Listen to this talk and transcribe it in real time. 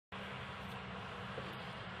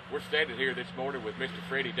We're standing here this morning with Mr.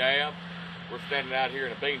 Freddie Dabb. We're standing out here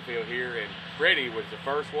in a bean field here, and Freddie was the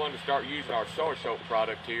first one to start using our soy soap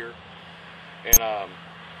product here. And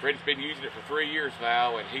Freddie's been using it for 3 years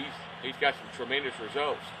now, and he's got some tremendous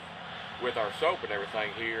results with our soap and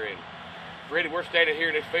everything here. And Freddie, we're standing here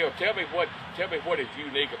in this field. Tell me what is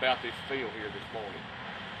unique about this field here this morning.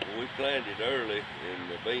 Well, we planted early,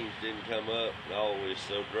 and the beans didn't come up, and all was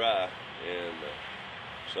so dry, and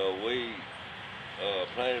so we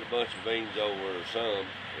planted a bunch of beans over some,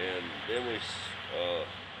 and then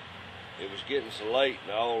it was getting so late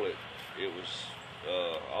and all, it was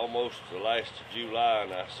almost the last of July,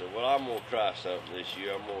 and I said, well, I'm gonna try something this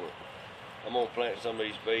year. I'm gonna plant some of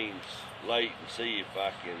these beans late and see if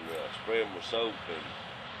I can spray them with soap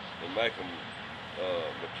and make them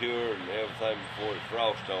mature and everything before it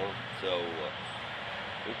frost on them. So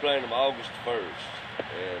we planted them August 1st,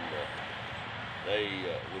 and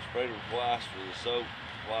we sprayed them twice with the soap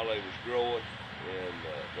while they was growing, and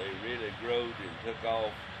they really growed and took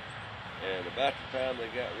off. And about the time they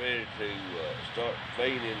got ready to start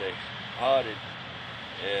beaning, they potted,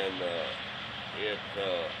 and it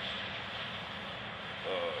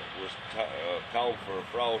was calling for a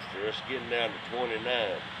frost, or it's getting down to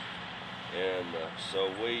 29. And so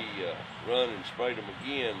we run and sprayed them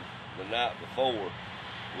again the night before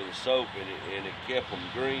with the soap, and it kept them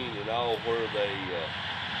green and all where the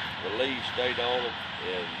leaves stayed on them.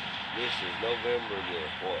 And this is November the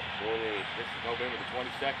This is November the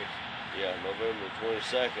 22nd. Yeah, November the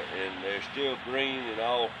 22nd, and they're still green and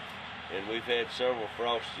all. And we've had several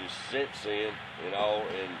frosties since then and all,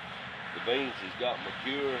 and the beans has got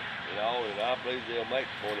mature and all, and I believe they'll make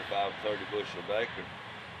 25, 30 bushel of acre.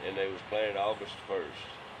 And they was planted August 1st.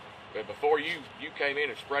 But before you came in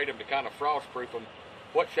and sprayed them to kind of frost-proof them,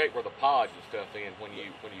 what shape were the pods and stuff in when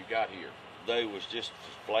you got here? They was just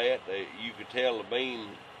flat. You could tell the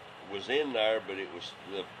bean was in there, but it was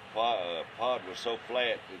the pod was so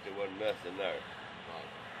flat that there wasn't nothing there. Right.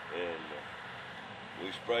 And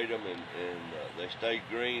we sprayed them, and they stayed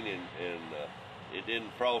green, and it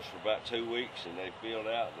didn't frost for about 2 weeks, and they filled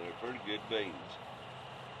out, and they're pretty good beans.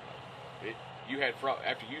 You had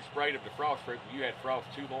after you sprayed them to frost-proof, you had frost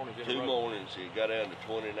 2 mornings in a row. 2 mornings, it got down to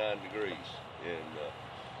 29 degrees, and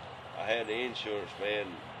I had the insurance man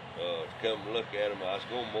to come look at them. I was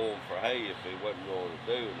going to mow them for hay if he wasn't going to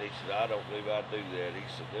do, and he said, I don't believe I'd do that. He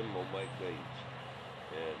said, them gonna make beans,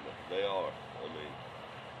 and they are. I mean,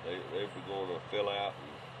 they're going to fill out,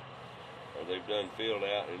 or they've done filled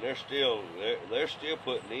out, and they're still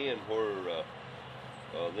putting in where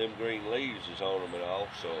them green leaves is on them and all.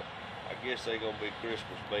 So I guess they're going to be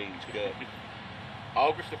Christmas beans cut.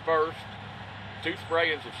 August the 1st, 2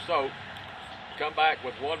 sprayings of soap. Come back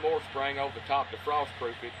with 1 more spraying over the top to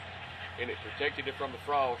frost-proof it, and it protected it from the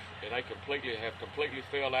frost, and they have completely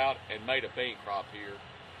filled out and made a bean crop here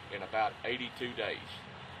in about 82 days.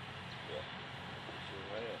 Yeah, sure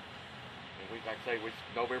have. And we, like I say, it's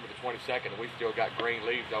November the 22nd, and we still got green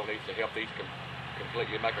leaves on these to help these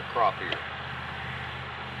completely make a crop here.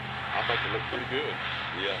 I think it looks pretty good.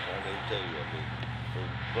 Yeah, I do too. I mean, for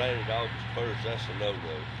planted August 1st, that's a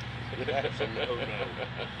no-no. That's a no-no.